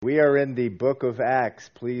We are in the book of Acts.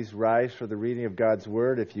 Please rise for the reading of God's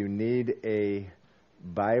Word. If you need a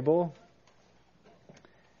Bible,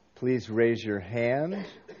 please raise your hand.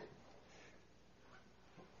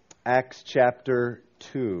 Acts chapter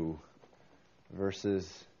 2, verse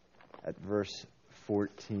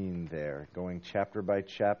 14 there, going chapter by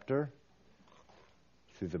chapter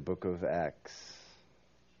through the book of Acts.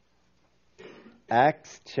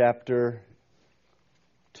 Acts chapter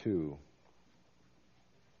 2.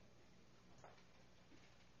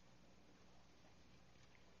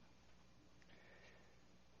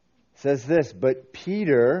 Says this, but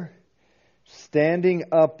Peter, standing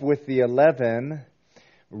up with the 11,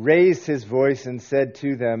 raised his voice and said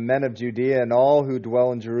to them, Men of Judea and all who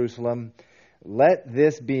dwell in Jerusalem, let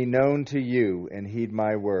this be known to you, and heed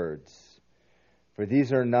my words. For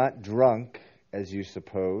these are not drunk, as you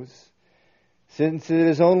suppose, since it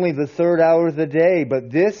is only the third hour of the day, but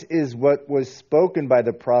this is what was spoken by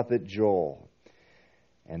the prophet Joel.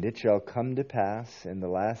 And it shall come to pass in the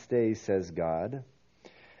last days, says God,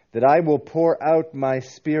 that I will pour out my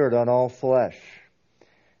Spirit on all flesh.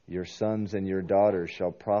 Your sons and your daughters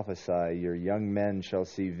shall prophesy, your young men shall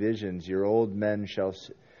see visions, your old men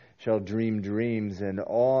shall dream dreams, and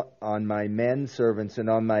on my men servants and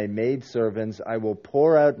on my maid servants I will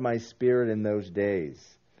pour out my Spirit in those days,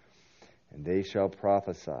 and they shall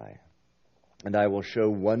prophesy. And I will show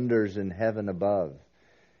wonders in heaven above,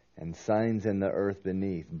 and signs in the earth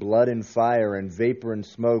beneath, blood and fire and vapor and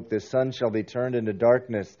smoke. The sun shall be turned into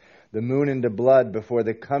darkness, the moon into blood, before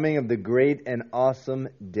the coming of the great and awesome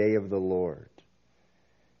day of the Lord.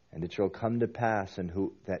 And it shall come to pass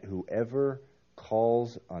that whoever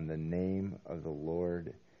calls on the name of the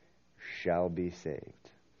Lord shall be saved.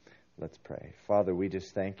 Let's pray. Father, we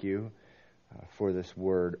just thank you for this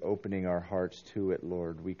word, opening our hearts to it,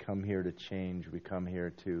 Lord. We come here to change. We come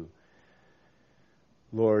here to,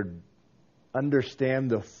 Lord, understand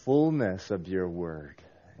the fullness of your word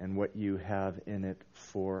and what you have in it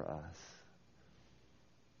for us.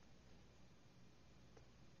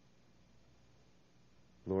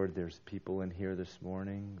 Lord, there's people in here this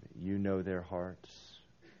morning. You know their hearts.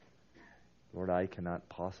 Lord, I cannot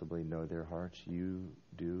possibly know their hearts. You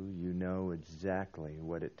do. You know exactly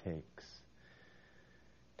what it takes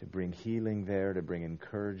to bring healing there, to bring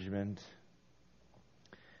encouragement,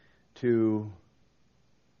 to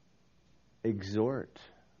exhort,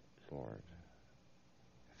 Lord.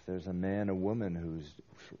 If there's a man, a woman who's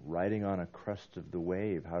riding on a crest of the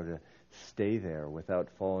wave, how to stay there without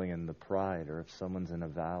falling in the pride, or if someone's in a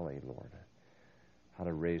valley, Lord, how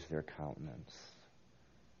to raise their countenance.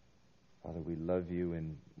 Father, we love you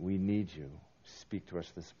and we need you. Speak to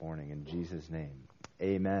us this morning in Jesus' name.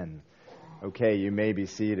 Amen. Okay, you may be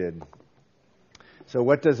seated. So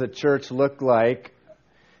what does a church look like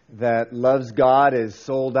that loves God, is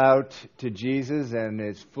sold out to Jesus, and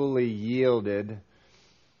is fully yielded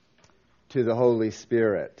to the Holy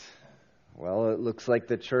Spirit? Well, it looks like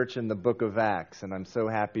the church in the book of Acts, and I'm so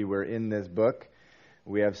happy we're in this book.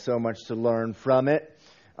 We have so much to learn from it.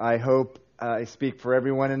 I hope I speak for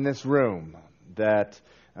everyone in this room that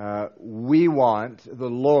we want the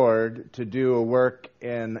Lord to do a work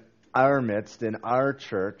in our midst, in our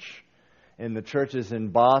church, in the churches in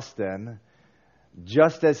Boston,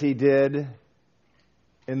 just as he did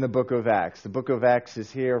in the book of Acts. The book of Acts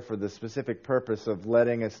is here for the specific purpose of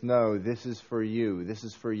letting us know this is for you. This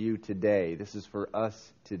is for you today. This is for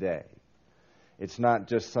us today. It's not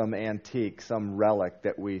just some antique, some relic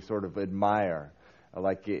that we sort of admire,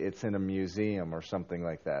 like it's in a museum or something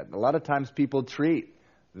like that. A lot of times people treat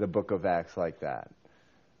the book of Acts like that.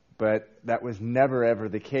 But that was never, ever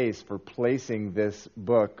the case for placing this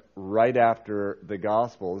book right after the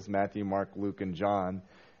Gospels, Matthew, Mark, Luke, and John,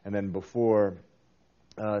 and then before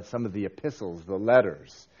some of the epistles, the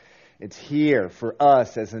letters. It's here for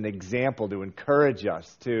us as an example to encourage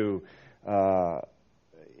us to,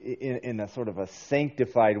 in a sort of a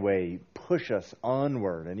sanctified way, push us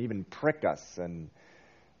onward and even prick us. And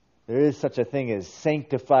there is such a thing as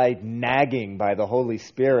sanctified nagging by the Holy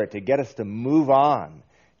Spirit to get us to move on.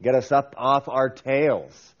 Get us up off our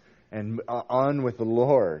tails and on with the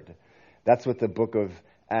Lord. That's what the book of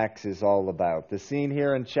Acts is all about. The scene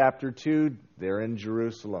here in chapter 2, they're in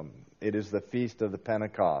Jerusalem. It is the feast of the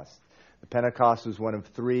Pentecost. The Pentecost was one of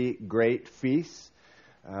three great feasts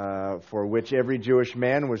for which every Jewish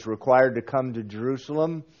man was required to come to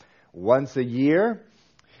Jerusalem once a year.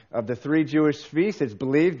 Of the three Jewish feasts, it's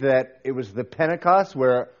believed that it was the Pentecost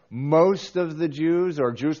where most of the Jews,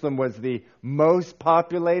 or Jerusalem was the most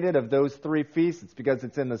populated of those three feasts. It's because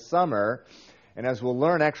it's in the summer. And as we'll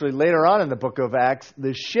learn actually later on in the book of Acts,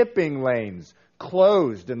 the shipping lanes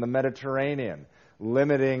closed in the Mediterranean.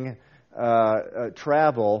 limiting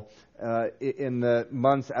travel in the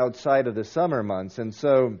months outside of the summer months. And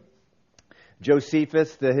so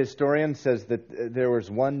Josephus, the historian, says that there was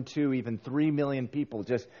 1, 2, even 3 million people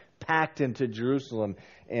just packed into Jerusalem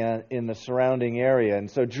and in the surrounding area. And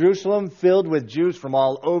so Jerusalem filled with Jews from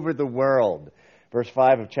all over the world. Verse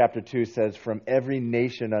 5 of chapter 2 says, from every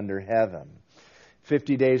nation under heaven.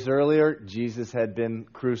 50 days earlier, Jesus had been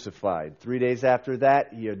crucified. 3 days after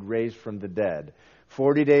that, he had raised from the dead.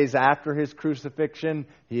 40 days after his crucifixion,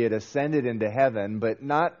 he had ascended into heaven, but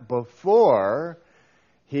not before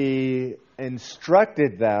he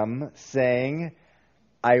instructed them, saying,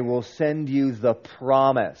 I will send you the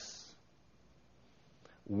promise.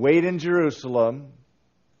 Wait in Jerusalem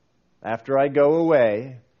after I go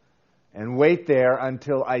away, and wait there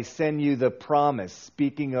until I send you the promise,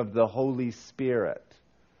 speaking of the Holy Spirit.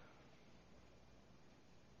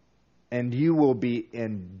 And you will be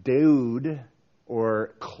endued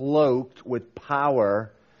or cloaked with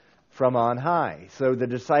power from on high. So the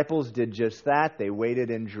disciples did just that. They waited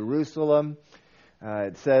in Jerusalem.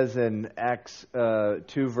 It says in Acts 2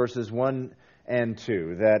 verses 1 and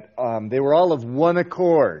 2 that they were all of one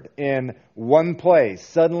accord in one place.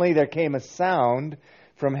 Suddenly there came a sound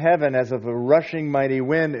from heaven as of a rushing mighty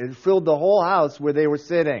wind. It filled the whole house where they were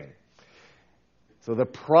sitting. So the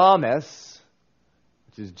promise,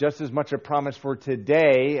 which is just as much a promise for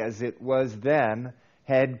today as it was then,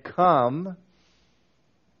 had come.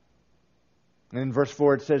 And in verse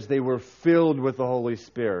 4 it says they were filled with the Holy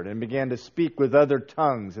Spirit and began to speak with other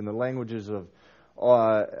tongues in the languages of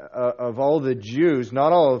all the Jews,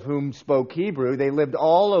 not all of whom spoke Hebrew. They lived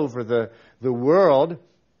all over the world,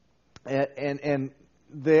 and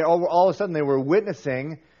they all of a sudden they were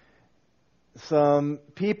witnessing some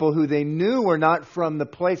people who they knew were not from the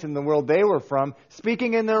place in the world they were from,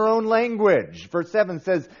 speaking in their own language. Verse 7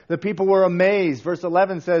 says the people were amazed. Verse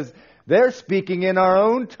 11 says they're speaking in our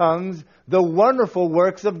own tongues the wonderful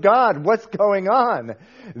works of God. What's going on?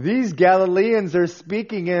 These Galileans are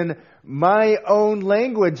speaking in my own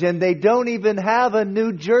language, and they don't even have a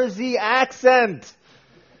New Jersey accent,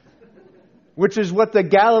 which is what the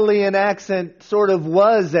Galilean accent sort of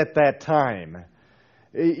was at that time.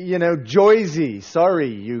 You know, Joyzy.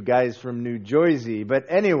 Sorry, you guys from New Jersey. But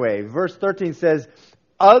anyway, verse 13 says,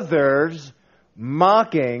 others,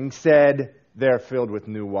 mocking, said, they're filled with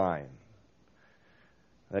new wine.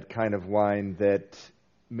 That kind of wine that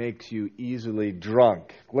makes you easily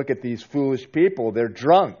drunk. Look at these foolish people. They're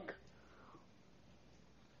drunk.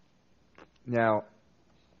 Now,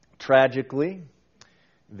 tragically,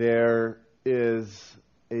 there is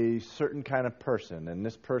a certain kind of person, and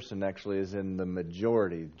this person actually is in the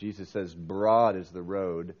majority. Jesus says, broad is the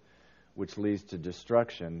road which leads to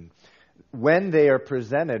destruction. When they are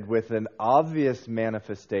presented with an obvious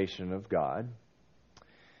manifestation of God,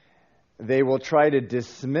 they will try to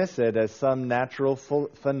dismiss it as some natural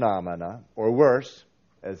phenomena, or worse,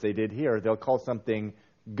 as they did here, they'll call something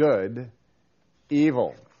good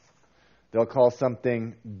evil. They'll call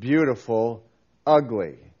something beautiful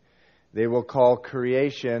ugly. They will call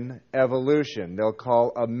creation evolution. They'll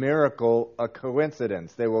call a miracle a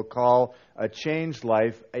coincidence. They will call a changed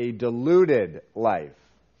life a deluded life.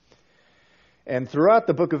 And throughout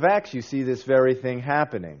the book of Acts, you see this very thing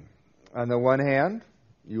happening. On the one hand,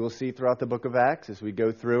 you will see throughout the book of Acts, as we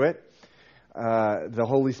go through it, the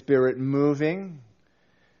Holy Spirit moving,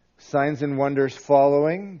 signs and wonders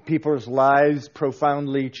following, people's lives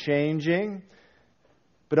profoundly changing.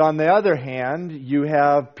 But on the other hand, you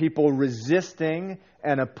have people resisting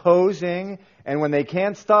and opposing, and when they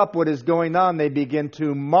can't stop what is going on, they begin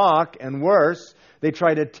to mock, and worse, they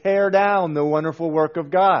try to tear down the wonderful work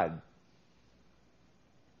of God.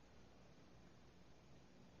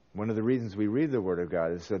 One of the reasons we read the Word of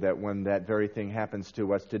God is so that when that very thing happens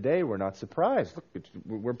to us today, we're not surprised. Look,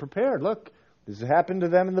 we're prepared. Look, this happened to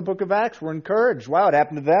them in the book of Acts. We're encouraged. Wow, it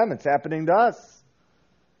happened to them. It's happening to us.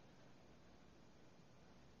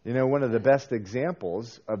 You know, one of the best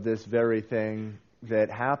examples of this very thing that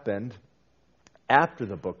happened after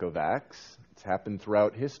the book of Acts, it's happened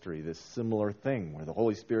throughout history, this similar thing where the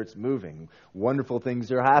Holy Spirit's moving, wonderful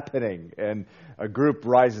things are happening, and a group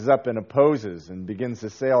rises up and opposes and begins to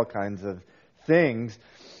say all kinds of things,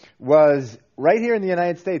 was right here in the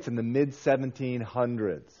United States in the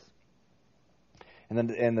mid-1700s. And then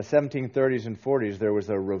in the 1730s and 40s, there was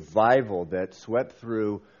a revival that swept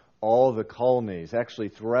through all the colonies, actually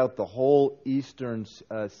throughout the whole eastern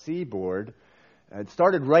seaboard. It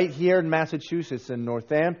started right here in Massachusetts in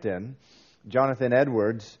Northampton. Jonathan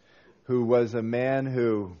Edwards, who was a man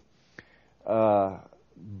who,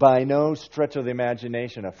 by no stretch of the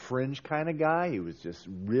imagination, a fringe kind of guy. He was just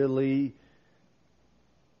really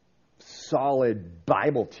solid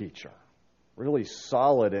Bible teacher, really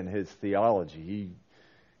solid in his theology. He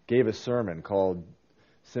gave a sermon called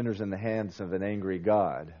Sinners in the Hands of an Angry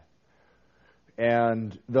God.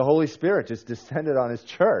 And the Holy Spirit just descended on his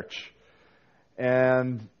church.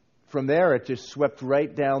 And from there, it just swept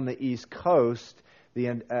right down the East Coast.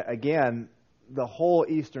 Again, the whole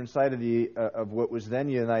eastern side of what was then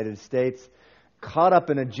the United States, caught up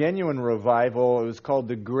in a genuine revival. It was called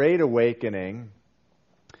the Great Awakening.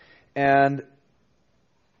 And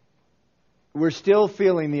we're still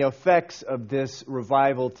feeling the effects of this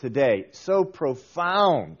revival today. So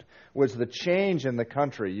profound was the change in the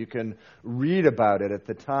country. You can read about it at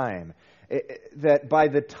the time. That by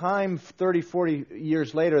the time 30, 40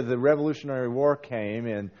 years later, the Revolutionary War came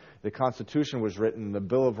and the Constitution was written, the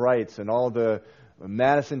Bill of Rights, and all the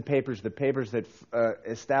Madison Papers, the papers that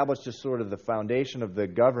established just sort of the foundation of the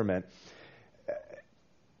government,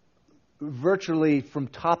 virtually from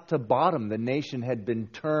top to bottom, the nation had been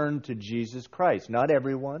turned to Jesus Christ. Not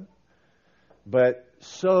everyone, but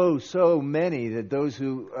so many that those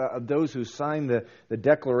who signed the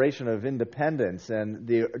Declaration of Independence and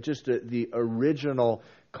the original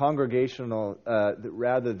congregational,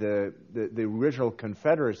 the original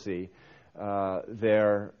Confederacy,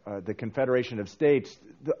 the Confederation of States,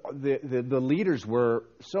 the leaders were,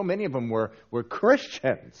 so many of them were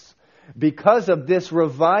Christians because of this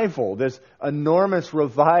revival, this enormous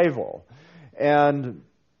revival.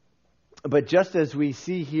 But just as we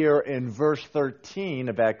see here in verse 13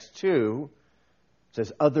 of Acts 2, it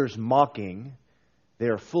says, others mocking, they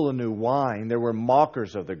are full of new wine. There were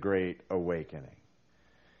mockers of the Great Awakening.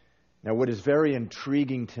 Now, what is very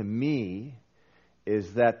intriguing to me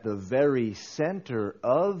is that the very center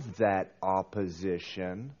of that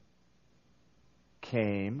opposition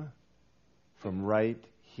came from right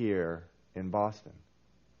here in Boston,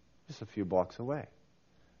 just a few blocks away.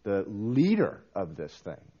 The leader of this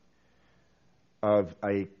thing, of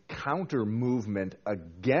a counter movement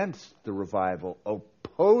against the revival,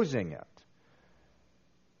 opposing it,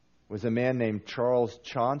 was a man named Charles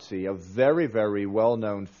Chauncey, a very, very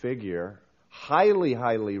well-known figure, highly,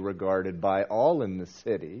 highly regarded by all in the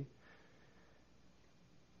city.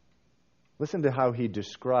 Listen to how he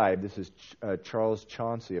described, this is Charles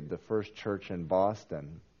Chauncey of the First Church in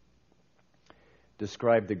Boston,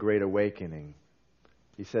 described the Great Awakening.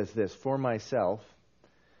 He says this, "For myself,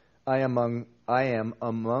 I am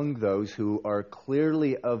among those who are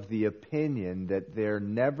clearly of the opinion that there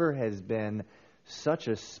never has been such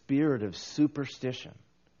a spirit of superstition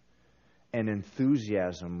and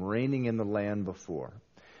enthusiasm reigning in the land before.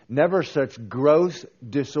 Never such gross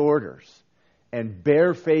disorders and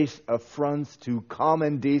barefaced affronts to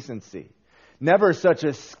common decency. Never such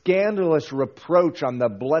a scandalous reproach on the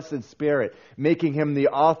blessed Spirit, making him the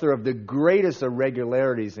author of the greatest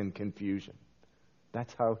irregularities and confusion."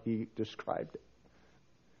 That's how he described it.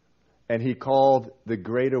 And he called the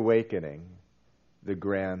Great Awakening the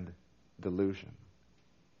Grand Delusion.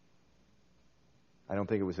 I don't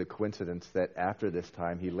think it was a coincidence that after this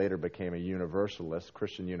time he later became a universalist,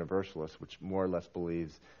 Christian universalist, which more or less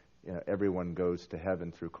believes everyone goes to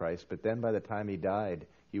heaven through Christ. But then by the time he died,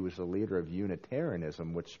 he was a leader of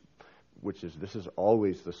Unitarianism, which this is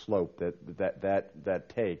always the slope that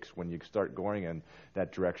takes when you start going in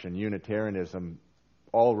that direction. Unitarianism,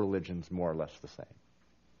 all religions more or less the same.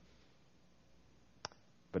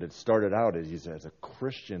 But it started out as a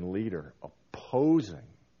Christian leader opposing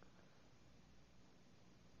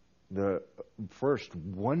the first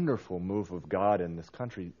wonderful move of God in this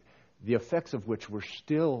country, the effects of which we're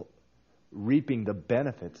still reaping the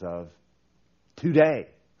benefits of today.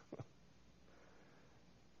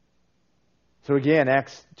 So again,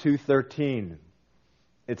 Acts 2:13,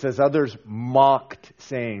 it says, others mocked,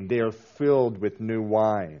 saying, they are filled with new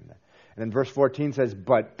wine. And then verse 14 says,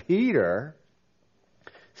 but Peter,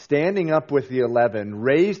 standing up with the 11,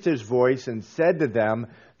 raised his voice and said to them,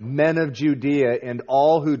 men of Judea and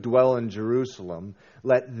all who dwell in Jerusalem,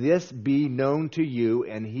 let this be known to you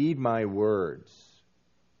and heed my words.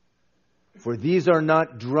 For these are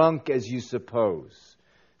not drunk as you suppose,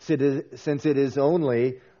 since it is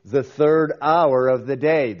only the third hour of the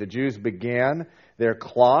day. The Jews began their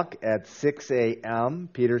clock at 6 a.m.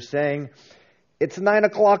 Peter saying, it's 9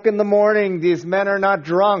 o'clock in the morning. These men are not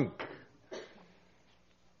drunk.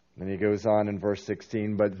 Then he goes on in verse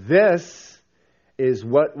 16, but this is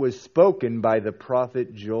what was spoken by the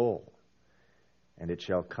prophet Joel. And it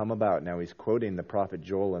shall come about. Now he's quoting the prophet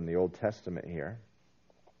Joel in the Old Testament here.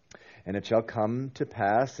 And it shall come to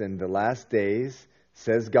pass in the last days,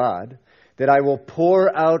 says God, that I will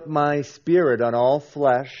pour out my Spirit on all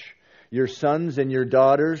flesh. Your sons and your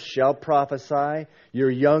daughters shall prophesy.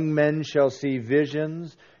 Your young men shall see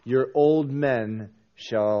visions. Your old men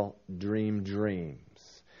shall dream dreams.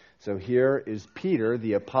 So here is Peter,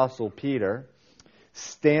 the Apostle Peter,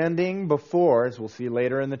 standing before, as we'll see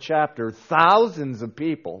later in the chapter, thousands of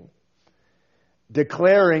people,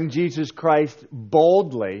 declaring Jesus Christ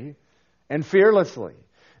boldly and fearlessly.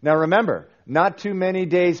 Now remember, not too many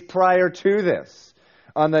days prior to this,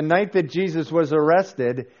 on the night that Jesus was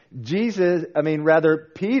arrested,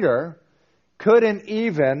 Peter couldn't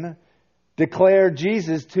even declare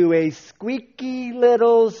Jesus to a squeaky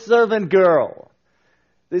little servant girl.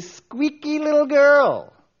 This squeaky little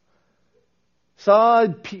girl saw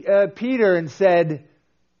Peter and said,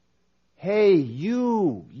 "Hey,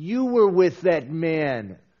 you were with that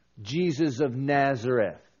man, Jesus of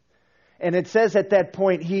Nazareth." And it says at that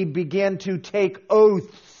point he began to take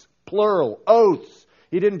oaths, plural, oaths.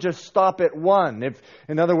 He didn't just stop at one.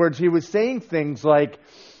 In other words, he was saying things like,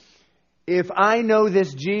 if I know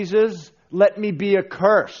this Jesus, let me be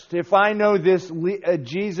accursed. If I know this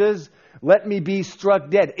Jesus, let me be struck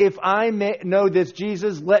dead. If I know this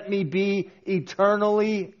Jesus, let me be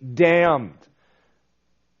eternally damned.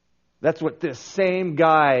 That's what this same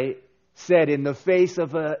guy said in the face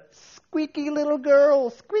of a squeaky little girl.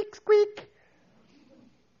 Squeak, squeak.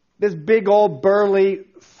 This big old burly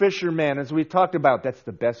fisherman, as we talked about, that's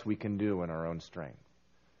the best we can do in our own strength,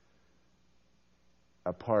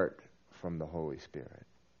 apart from the Holy Spirit.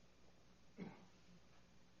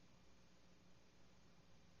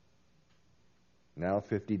 Now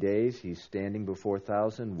 50 days, he's standing before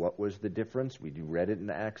 1,000. What was the difference? We read it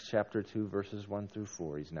in Acts chapter 2, verses 1 through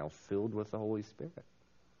 4. He's now filled with the Holy Spirit.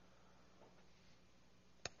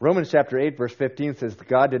 Romans chapter 8, verse 15 says,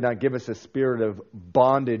 God did not give us a spirit of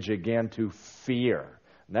bondage again to fear.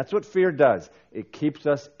 And that's what fear does. It keeps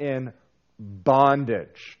us in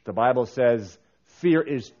bondage. The Bible says fear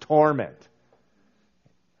is torment.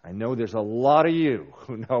 I know there's a lot of you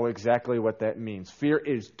who know exactly what that means. Fear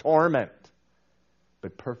is torment.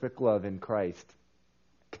 But perfect love in Christ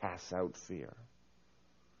casts out fear.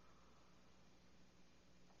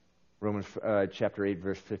 Romans chapter 8,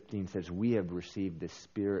 verse 15 says, we have received the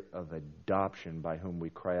spirit of adoption by whom we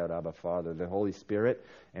cry out, Abba, Father. The Holy Spirit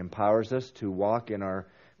empowers us to walk in our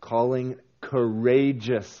calling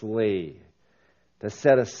courageously, to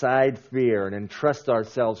set aside fear and entrust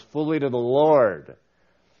ourselves fully to the Lord.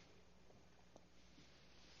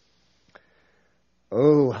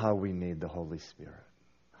 Oh, how we need the Holy Spirit.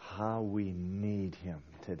 How we need Him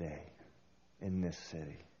today in this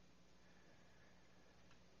city.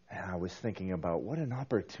 And I was thinking about what an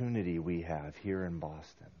opportunity we have here in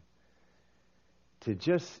Boston to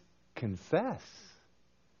just confess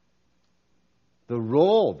the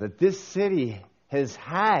role that this city has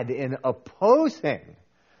had in opposing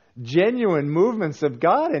genuine movements of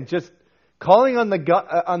God and just calling on the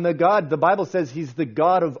God. The Bible says He's the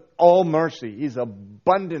God of all mercy. He's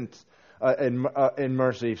abundant in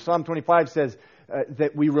mercy. Psalm 25 says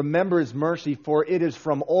that we remember His mercy, for it is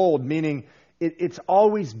from old, meaning it's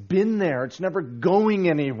always been there. It's never going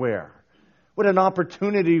anywhere. What an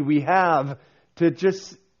opportunity we have to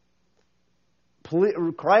just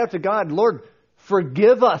cry out to God, Lord,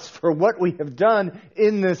 forgive us for what we have done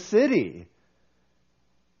in this city,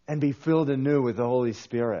 and be filled anew with the Holy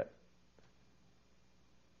Spirit.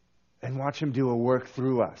 And watch Him do a work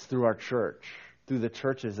through us, through our church, through the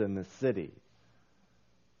churches in the city.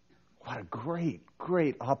 What a great,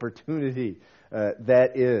 great opportunity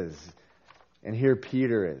that is. And here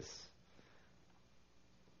Peter is,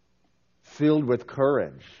 filled with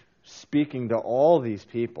courage, speaking to all these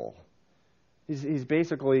people. He's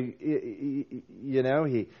basically,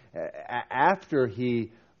 after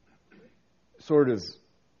he sort of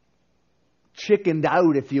chickened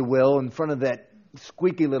out, if you will, in front of that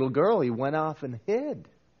squeaky little girl, he went off and hid.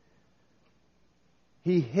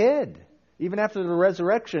 He hid. Even after the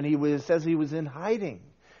resurrection, says he was in hiding.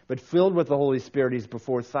 But filled with the Holy Spirit, he's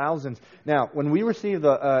before thousands. Now, when we receive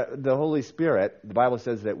the Holy Spirit, the Bible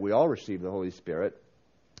says that we all receive the Holy Spirit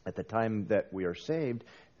at the time that we are saved.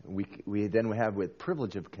 We then have the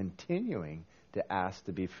privilege of continuing to ask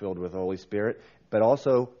to be filled with the Holy Spirit, but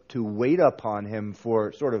also to wait upon Him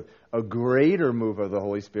for sort of a greater move of the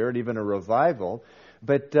Holy Spirit, even a revival.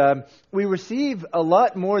 But we receive a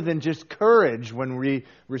lot more than just courage when we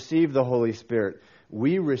receive the Holy Spirit.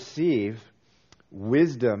 We receive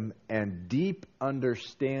wisdom and deep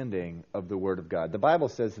understanding of the Word of God. The Bible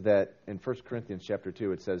says that in 1 Corinthians chapter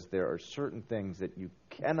 2, it says there are certain things that you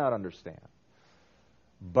cannot understand,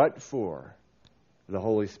 but for the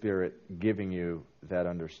Holy Spirit giving you that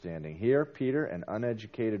understanding. Here, Peter, an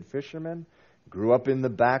uneducated fisherman, grew up in the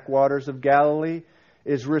backwaters of Galilee,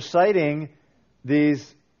 is reciting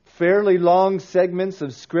these fairly long segments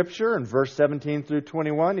of Scripture in verse 17 through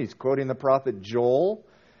 21. He's quoting the prophet Joel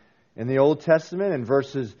in the Old Testament. In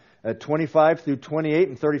verses 25 through 28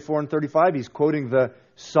 and 34 and 35, he's quoting the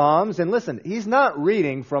Psalms. And listen, he's not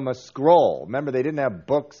reading from a scroll. Remember, they didn't have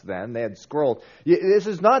books then. They had scrolls. This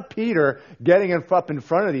is not Peter getting up in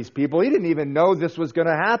front of these people. He didn't even know this was going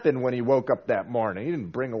to happen when he woke up that morning. He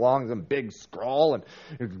didn't bring along some big scroll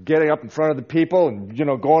and getting up in front of the people and,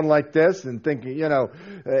 going like this and thinking,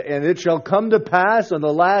 and it shall come to pass on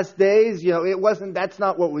the last days. That's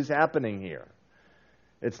not what was happening here.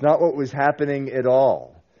 It's not what was happening at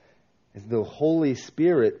all. The Holy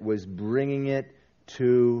Spirit was bringing it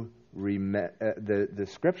to the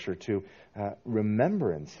Scripture to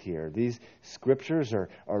remembrance here. These Scriptures are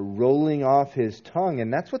rolling off His tongue,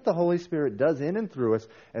 and that's what the Holy Spirit does in and through us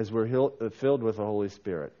as we're filled with the Holy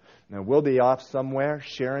Spirit. Now, we'll be off somewhere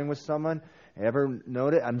sharing with someone. Ever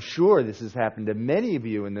notice? I'm sure this has happened to many of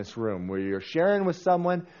you in this room, where you're sharing with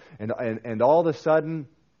someone, and all of a sudden,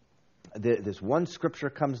 this one Scripture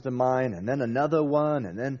comes to mind, and then another one,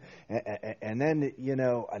 and then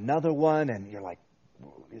another one, and you're like,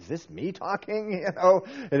 is this me talking?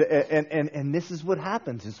 And this is what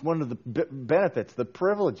happens. It's one of the benefits, the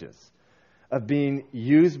privileges of being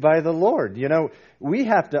used by the Lord. We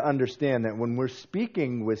have to understand that when we're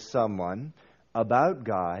speaking with someone about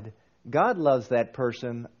God, God loves that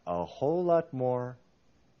person a whole lot more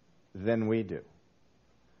than we do.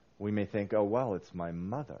 We may think, oh, well, it's my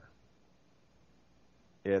mother.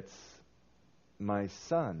 It's my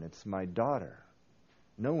son. It's my daughter.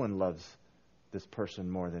 No one loves this person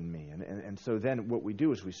more than me. And so then what we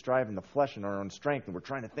do is we strive in the flesh and our own strength, and we're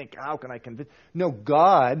trying to think, how can I convince? No,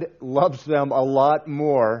 God loves them a lot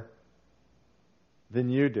more than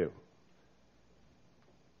you do.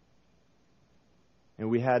 And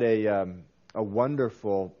we had a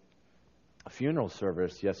wonderful funeral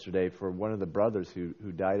service yesterday for one of the brothers who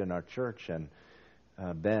died in our church, and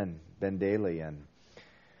Ben Daly. And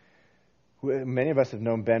many of us have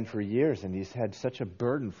known Ben for years, and he's had such a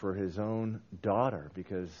burden for his own daughter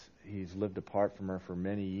because he's lived apart from her for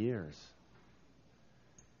many years.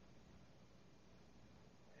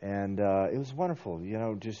 And it was wonderful,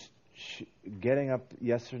 just getting up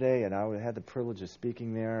yesterday, and I had the privilege of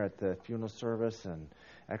speaking there at the funeral service, and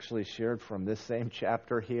actually shared from this same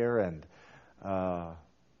chapter here, and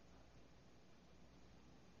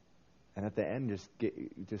at the end,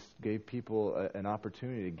 just gave people an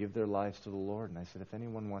opportunity to give their lives to the Lord. And I said, if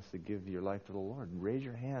anyone wants to give your life to the Lord, raise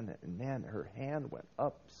your hand. And man, her hand went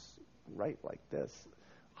up right like this,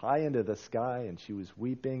 high into the sky, and she was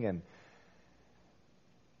weeping. And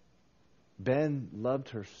Ben loved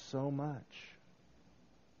her so much.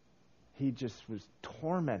 He just was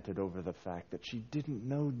tormented over the fact that she didn't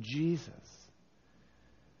know Jesus.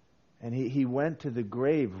 And he went to the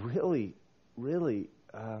grave really, really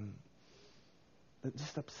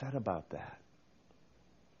just upset about that.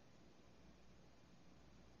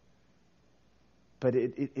 But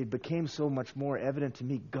it became so much more evident to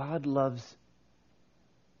me. God loves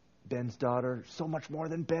Ben's daughter so much more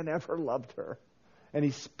than Ben ever loved her. And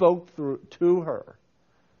He spoke to her.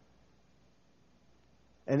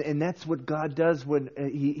 And that's what God does when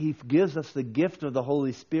He gives us the gift of the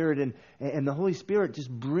Holy Spirit. And the Holy Spirit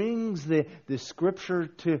just brings the Scripture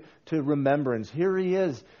to remembrance. Here He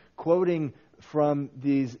is quoting from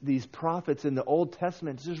these prophets in the Old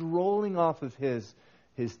Testament. It's just rolling off of His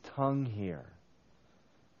tongue here.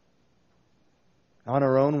 On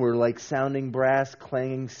our own, we're like sounding brass,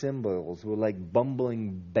 clanging cymbals. We're like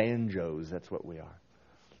bumbling banjos. That's what we are.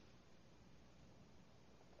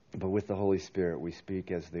 But with the Holy Spirit, we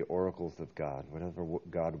speak as the oracles of God, whatever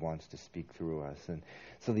God wants to speak through us. And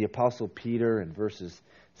so the Apostle Peter in verses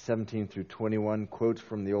 17 through 21 quotes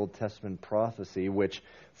from the Old Testament prophecy, which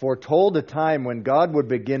foretold a time when God would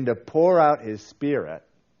begin to pour out His Spirit.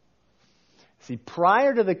 See,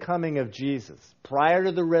 prior to the coming of Jesus, prior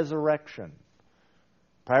to the resurrection,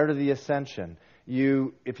 prior to the ascension,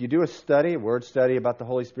 if you do a word study about the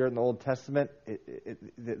Holy Spirit in the Old Testament,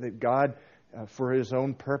 that God, for His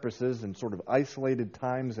own purposes and sort of isolated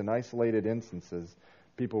times and isolated instances,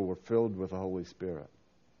 people were filled with the Holy Spirit.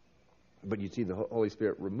 But you see the Holy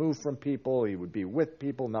Spirit removed from people. He would be with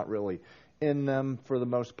people, not really in them for the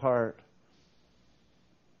most part.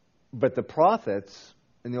 But the prophets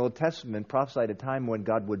in the Old Testament prophesied a time when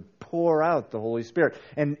God would pour out the Holy Spirit.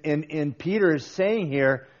 And Peter is saying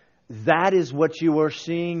here, that is what you are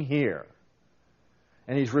seeing here.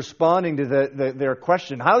 And he's responding to their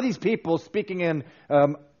question. How are these people speaking in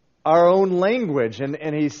our own language.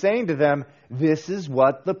 And he's saying to them, this is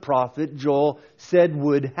what the prophet Joel said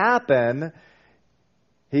would happen.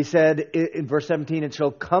 He said in verse 17, it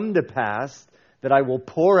shall come to pass that I will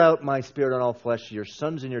pour out my Spirit on all flesh. Your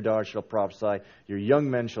sons and your daughters shall prophesy. Your young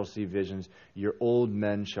men shall see visions. Your old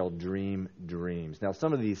men shall dream dreams. Now,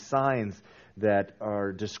 some of these signs that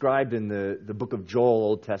are described in the book of Joel,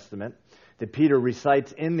 Old Testament, that Peter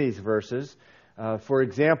recites in these verses. For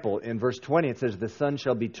example, in verse 20, it says, the sun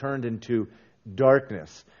shall be turned into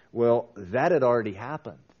darkness. Well, that had already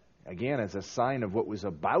happened. Again, as a sign of what was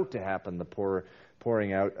about to happen, the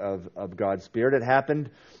pouring out of God's Spirit. It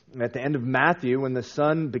happened at the end of Matthew when the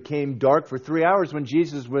sun became dark for 3 hours when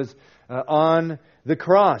Jesus was on the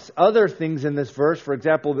cross. Other things in this verse, for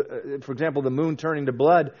example, the moon turning to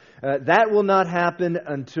blood, that will not happen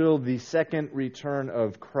until the second return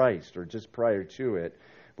of Christ, or just prior to it.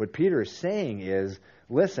 What Peter is saying is,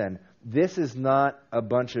 listen, this is not a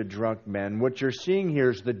bunch of drunk men. What you're seeing here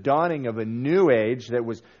is the dawning of a new age that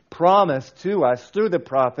was promised to us through the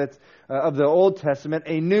prophets of the Old Testament,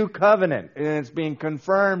 a new covenant. And it's being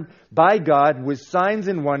confirmed by God with signs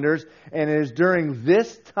and wonders. And it is during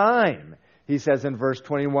this time, he says in verse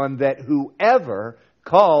 21, that whoever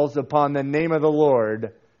calls upon the name of the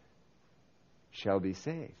Lord shall be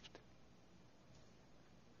saved.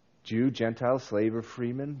 Jew, Gentile, slave, or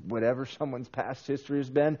freeman, whatever someone's past history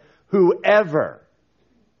has been, whoever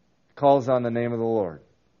calls on the name of the Lord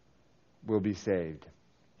will be saved.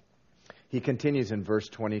 He continues in verse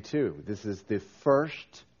 22. This is the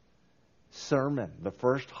first sermon, the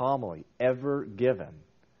first homily ever given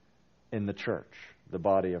in the church, the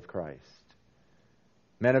body of Christ.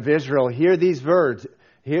 Men of Israel, hear these words.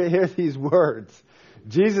 Hear these words.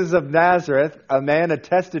 Jesus of Nazareth, a man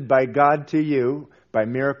attested by God to you, by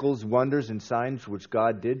miracles, wonders, and signs which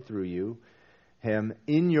God did through him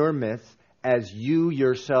in your midst, as you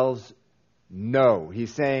yourselves know.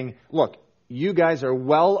 He's saying, look, you guys are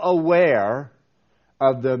well aware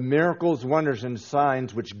of the miracles, wonders, and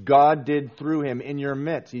signs which God did through him in your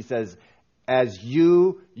midst. He says, as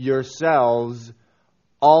you yourselves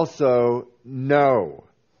also know.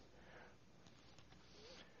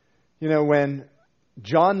 You know, when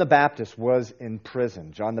John the Baptist was in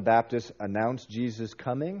prison, John the Baptist announced Jesus'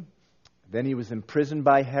 coming. Then he was imprisoned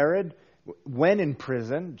by Herod. When in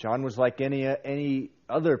prison, John was like any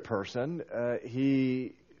other person.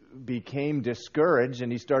 He became discouraged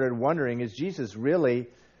and he started wondering, is Jesus really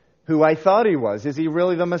who I thought he was? Is he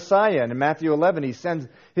really the Messiah? And in Matthew 11, he sends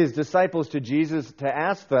his disciples to Jesus to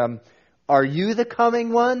ask them, are you the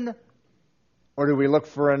coming one? Or do we look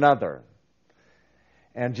for another?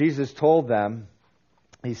 And Jesus told them,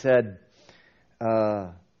 he said,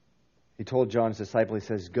 he told John's disciple, he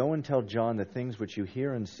says, go and tell John the things which you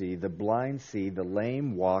hear and see. The blind see, the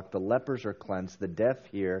lame walk, the lepers are cleansed, the deaf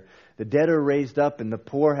hear, the dead are raised up, and the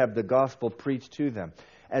poor have the gospel preached to them.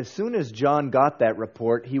 As soon as John got that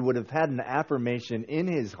report, he would have had an affirmation in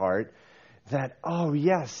his heart that, oh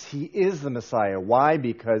yes, he is the Messiah. Why?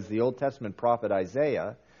 Because the Old Testament prophet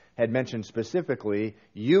Isaiah had mentioned specifically,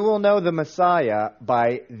 you will know the Messiah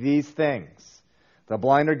by these things. The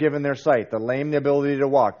blind are given their sight, the lame the ability to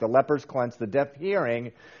walk, the lepers cleansed, the deaf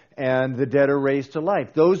hearing, and the dead are raised to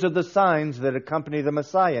life. Those are the signs that accompany the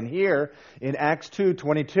Messiah. And here in Acts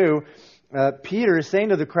 2:22, Peter is saying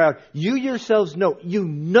to the crowd, you yourselves know, you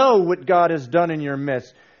know what God has done in your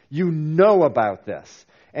midst. You know about this.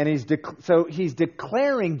 And he's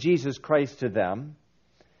declaring Jesus Christ to them,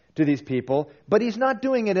 to these people, but he's not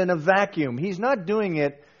doing it in a vacuum. He's not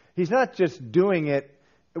just doing it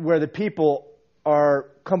where the people are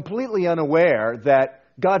completely unaware that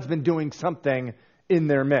God's been doing something in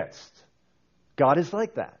their midst. God is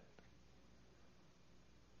like that.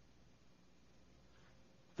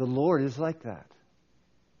 The Lord is like that.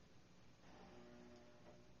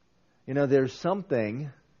 You know, there's something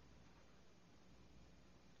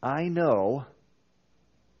I know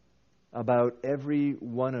about every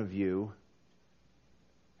one of you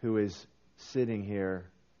who is sitting here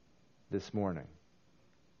this morning.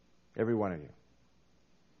 Every one of you.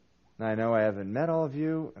 Now, I know I haven't met all of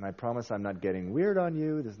you, and I promise I'm not getting weird on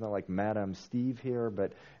you. This is not like Madame Steve here,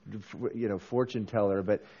 but, you know, fortune teller.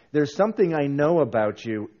 But there's something I know about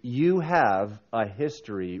you. You have a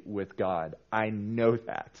history with God. I know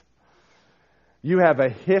that. You have a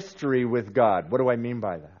history with God. What do I mean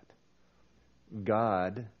by that?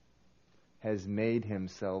 God has made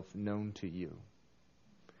himself known to you.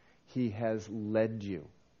 He has led you.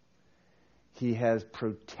 He has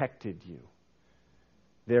protected you.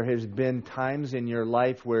 There has been times in your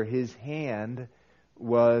life where his hand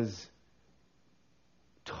was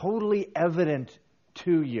totally evident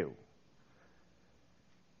to you.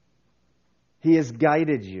 He has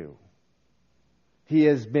guided you. He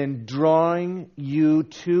has been drawing you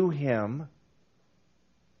to Him.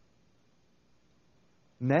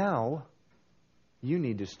 Now, you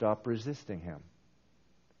need to stop resisting Him.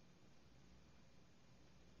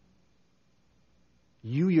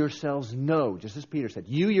 You yourselves know, just as Peter said,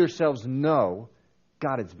 you yourselves know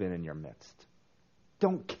God has been in your midst.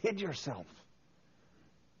 Don't kid yourself.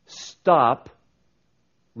 Stop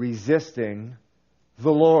resisting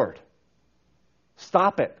the Lord.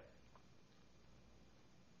 Stop it.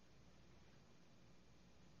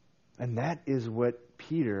 And that is what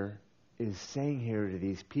Peter is saying here to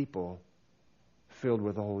these people filled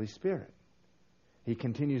with the Holy Spirit. He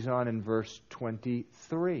continues on in verse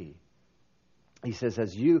 23. He says,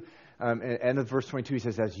 as you, end of verse 22, he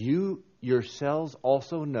says, as you yourselves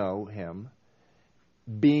also know Him,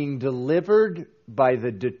 being delivered by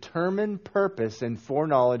the determined purpose and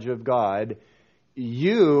foreknowledge of God,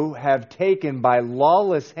 you have taken by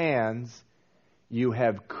lawless hands, you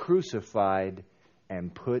have crucified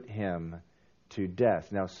and put Him to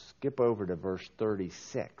death. Now skip over to verse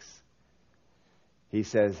 36. He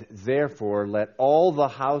says, therefore, let all the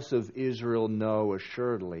house of Israel know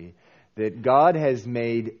assuredly that God has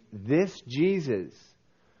made this Jesus,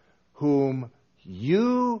 whom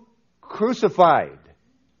you crucified,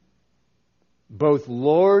 both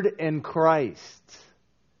Lord and Christ.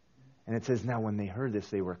 And it says, now when they heard this,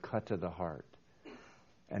 they were cut to the heart,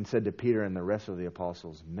 and said to Peter and the rest of the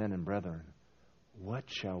apostles, men and brethren, what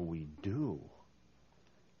shall we do?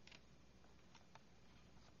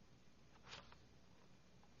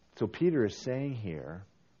 So Peter is saying here,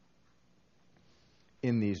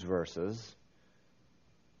 in these verses,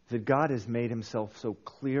 that God has made Himself so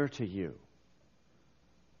clear to you.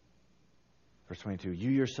 Verse 22, you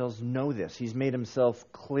yourselves know this. He's made Himself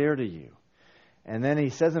clear to you. And then he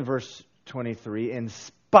says in verse 23, in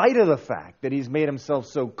spite of the fact that He's made Himself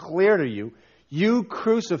so clear to you, you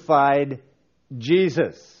crucified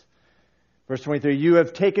Jesus. Verse 23, you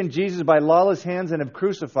have taken Jesus by lawless hands and have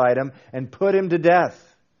crucified Him and put Him to death.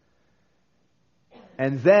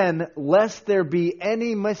 And then, lest there be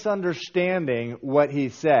any misunderstanding what he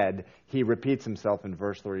said, he repeats himself in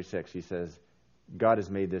verse 36. He says, God has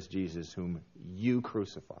made this Jesus whom you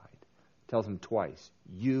crucified. Tells him twice,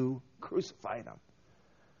 you crucified Him.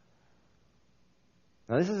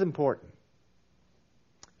 Now this is important.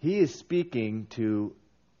 He is speaking to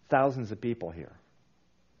thousands of people here.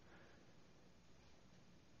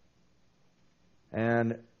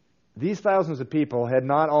 And these thousands of people had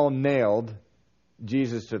not all nailed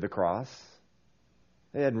Jesus to the cross.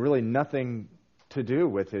 They had really nothing to do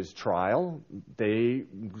with His trial. They,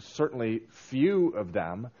 certainly few of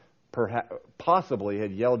them, possibly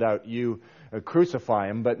had yelled out, you crucify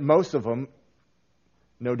Him, but most of them,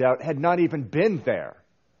 no doubt, had not even been there.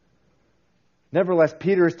 Nevertheless,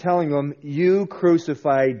 Peter is telling them, you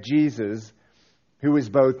crucified Jesus, who is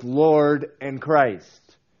both Lord and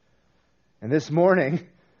Christ. And this morning,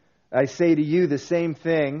 I say to you the same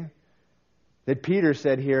thing that Peter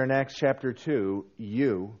said here in Acts chapter 2,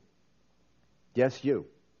 you, yes you,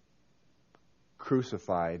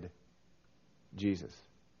 crucified Jesus.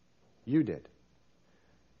 You did.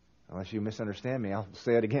 Unless you misunderstand me, I'll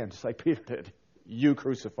say it again, just like Peter did. You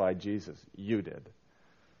crucified Jesus. You did.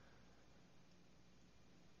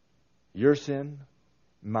 Your sin,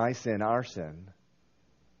 my sin, our sin,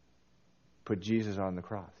 put Jesus on the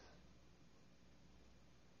cross.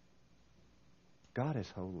 God is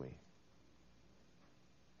holy.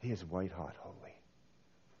 He is white-hot holy.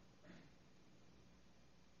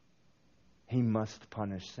 He must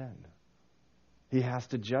punish sin. He has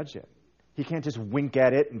to judge it. He can't just wink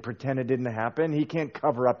at it and pretend it didn't happen. He can't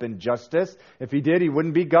cover up injustice. If He did, He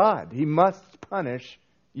wouldn't be God. He must punish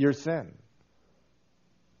your sin.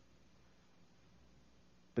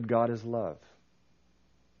 But God is love.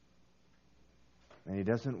 And He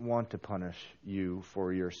doesn't want to punish you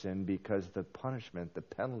for your sin, because the punishment, the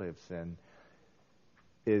penalty of sin,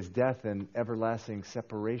 is death and everlasting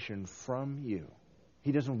separation from you.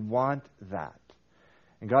 He doesn't want that.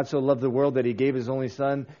 And God so loved the world that He gave His only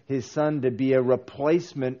Son, His Son, to be a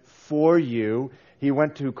replacement for you. He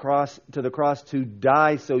went to the cross to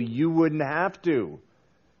die so you wouldn't have to.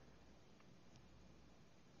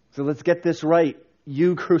 So let's get this right.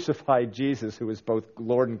 You crucified Jesus, who is both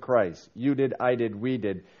Lord and Christ. You did, I did, we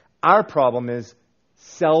did. Our problem is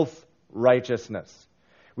self-righteousness.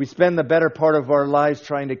 We spend the better part of our lives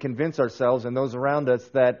trying to convince ourselves and those around us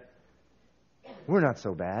that we're not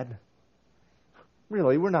so bad.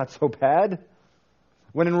 Really, we're not so bad.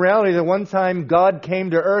 When in reality, the one time God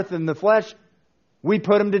came to earth in the flesh, we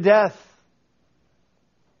put Him to death.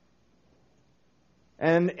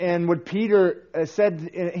 And what Peter said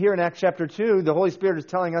here in Acts chapter 2, the Holy Spirit is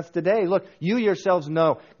telling us today, look, you yourselves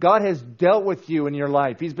know God has dealt with you in your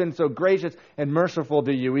life. He's been so gracious and merciful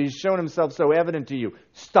to you. He's shown himself so evident to you.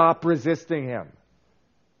 Stop resisting him.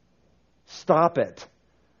 Stop it.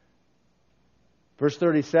 Verse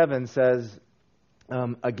 37 says,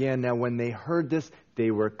 again, now when they heard this, they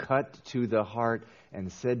were cut to the heart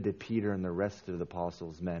and said to Peter and the rest of the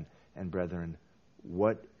apostles, men and brethren,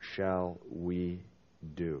 what shall we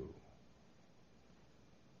do?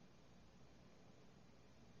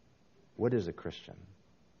 What is a Christian?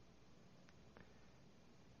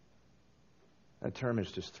 That term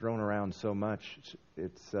is just thrown around so much.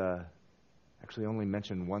 It's actually only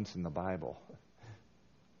mentioned once in the Bible.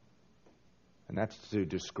 And that's to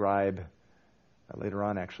describe, later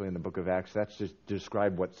on actually in the book of Acts, that's just to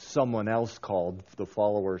describe what someone else called the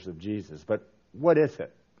followers of Jesus. But what is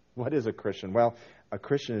it? What is a Christian? Well, a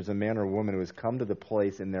Christian is a man or woman who has come to the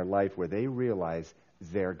place in their life where they realize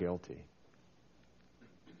they're guilty.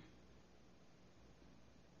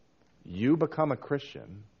 You become a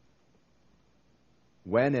Christian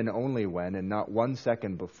when and only when, and not 1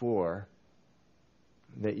 second before,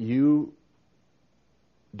 that you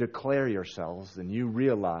declare yourselves and you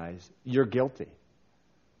realize you're guilty.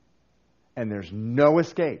 And there's no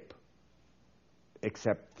escape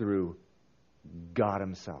except through God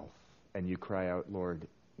himself. And you cry out, Lord,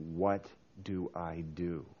 what do I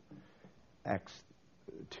do? Acts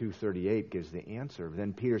 2:38 gives the answer.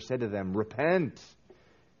 Then Peter said to them, repent,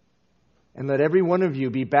 and let every one of you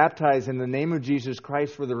be baptized in the name of Jesus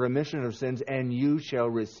Christ for the remission of sins, and you shall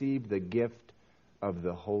receive the gift of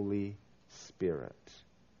the Holy Spirit.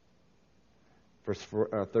 Verse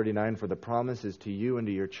 39, for the promise is to you and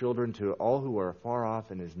to your children, to all who are far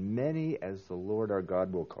off, and as many as the Lord our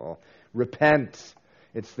God will call. Repent.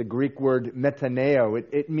 It's the Greek word metaneo.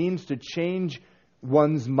 It means to change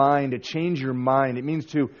one's mind, to change your mind. It means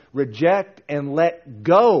to reject and let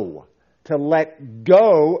go. To let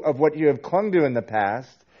go of what you have clung to in the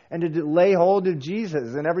past, and to lay hold of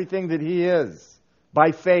Jesus and everything that he is,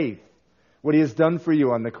 by faith, what he has done for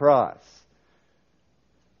you on the cross.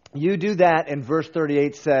 You do that, and verse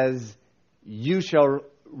 38 says, you shall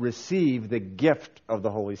receive the gift of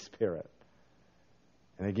the Holy Spirit.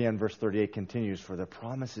 And again, verse 38 continues, for the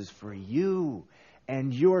promise is for you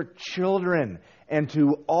and your children, and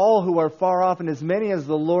to all who are far off, and as many as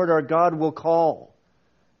the Lord our God will call.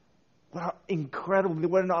 What incredible,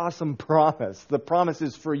 what an awesome promise. The promise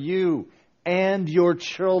is for you and your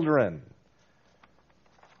children.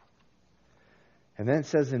 And then it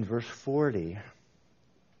says in verse 40,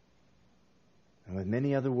 and with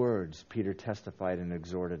many other words, Peter testified and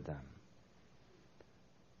exhorted them,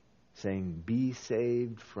 saying, be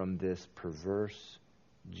saved from this perverse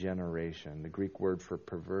generation. The Greek word for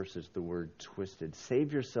perverse is the word twisted.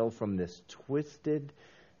 Save yourself from this twisted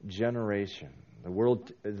generation. The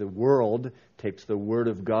world takes the Word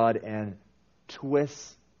of God and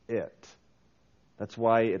twists it. That's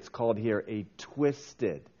why it's called here a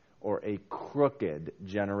twisted or a crooked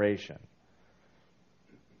generation.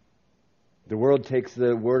 The world takes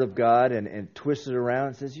the Word of God and twists it around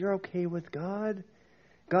and says, you're okay with God?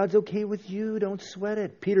 God's okay with you. Don't sweat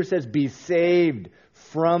it. Peter says, be saved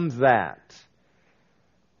from that.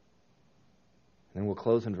 And we'll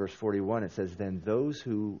close in verse 41. It says, then those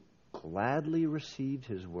who gladly received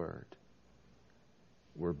his word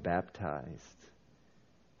were baptized.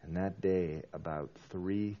 And that day, about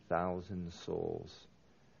 3,000 souls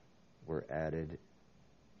were added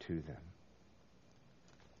to them.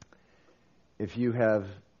 If you have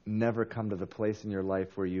never come to the place in your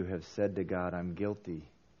life where you have said to God, I'm guilty.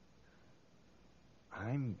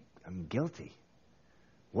 I'm guilty.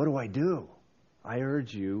 What do I do? I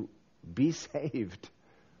urge you, be saved.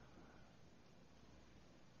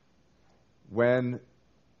 When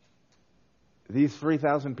these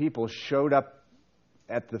 3,000 people showed up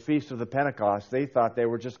at the Feast of the Pentecost, they thought they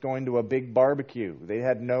were just going to a big barbecue. They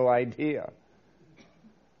had no idea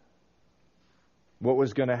what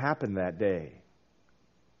was going to happen that day.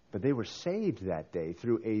 But they were saved that day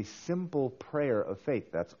through a simple prayer of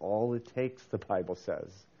faith. That's all it takes, the Bible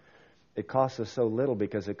says. It costs us so little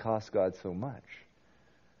because it costs God so much.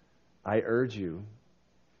 I urge you,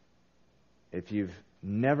 if you've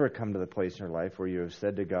never come to the place in your life where you have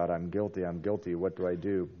said to God, I'm guilty, what do I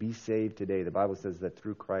do? Be saved today. The Bible says that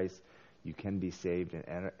through Christ you can be saved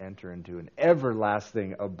and enter into an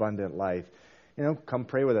everlasting, abundant life. You know, come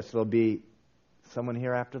pray with us. There'll be someone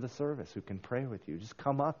here after the service who can pray with you. Just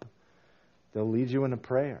come up. They'll lead you in a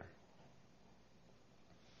prayer.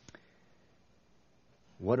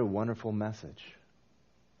 What a wonderful message.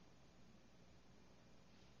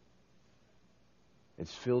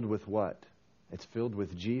 It's filled with what? It's filled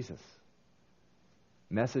with Jesus.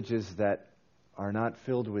 Messages that are not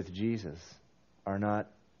filled with Jesus are not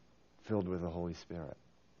filled with the Holy Spirit.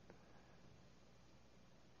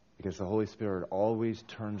 Because the Holy Spirit always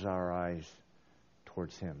turns our eyes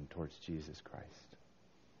towards Him, towards Jesus Christ.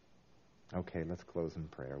 Okay, let's close in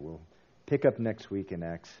prayer. We'll pick up next week in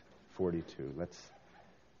Acts 42.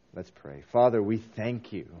 Let's pray. Father, we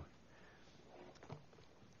thank you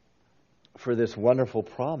for this wonderful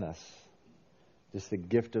promise, just the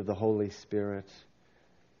gift of the Holy Spirit,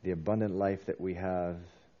 the abundant life that we have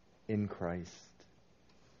in Christ.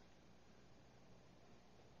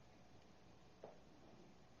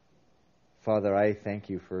 Father, I thank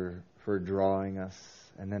you for drawing us,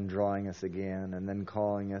 and then drawing us again, and then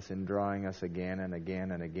calling us and drawing us again and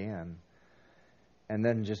again and again. And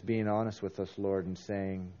then just being honest with us, Lord, and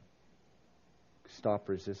saying, stop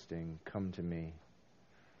resisting, come to me.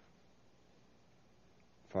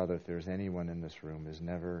 Father, if there's anyone in this room who's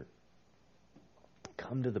never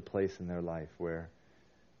come to the place in their life where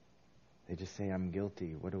they just say, I'm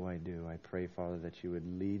guilty, what do? I pray, Father, that you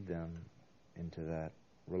would lead them into that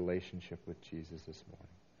relationship with Jesus this morning.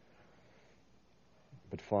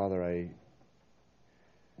 But Father,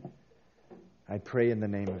 I pray in the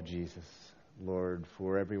name of Jesus, Lord,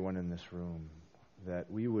 for everyone in this room, that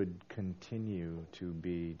we would continue to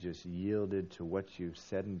be just yielded to what you've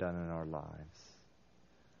said and done in our lives.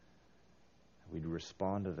 We'd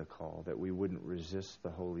respond to the call, that we wouldn't resist the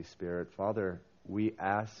Holy Spirit. Father, we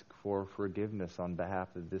ask for forgiveness on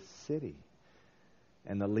behalf of this city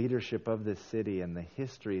and the leadership of this city and the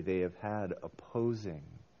history they have had opposing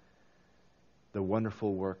the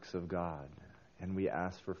wonderful works of God. And we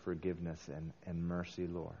ask for forgiveness and mercy,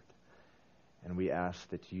 Lord. And we ask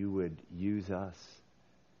that you would use us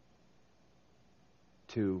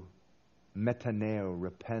to metaneo,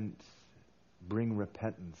 repent, bring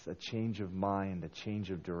repentance, a change of mind, a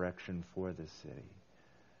change of direction for this city.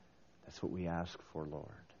 That's what we ask for, Lord.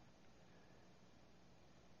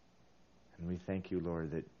 And we thank you,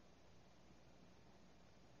 Lord, that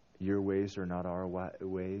your ways are not our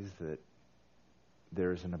ways, that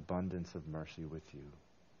there is an abundance of mercy with you.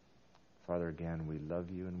 Father, again, we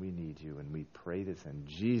love you and we need you, and we pray this in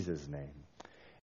Jesus' name.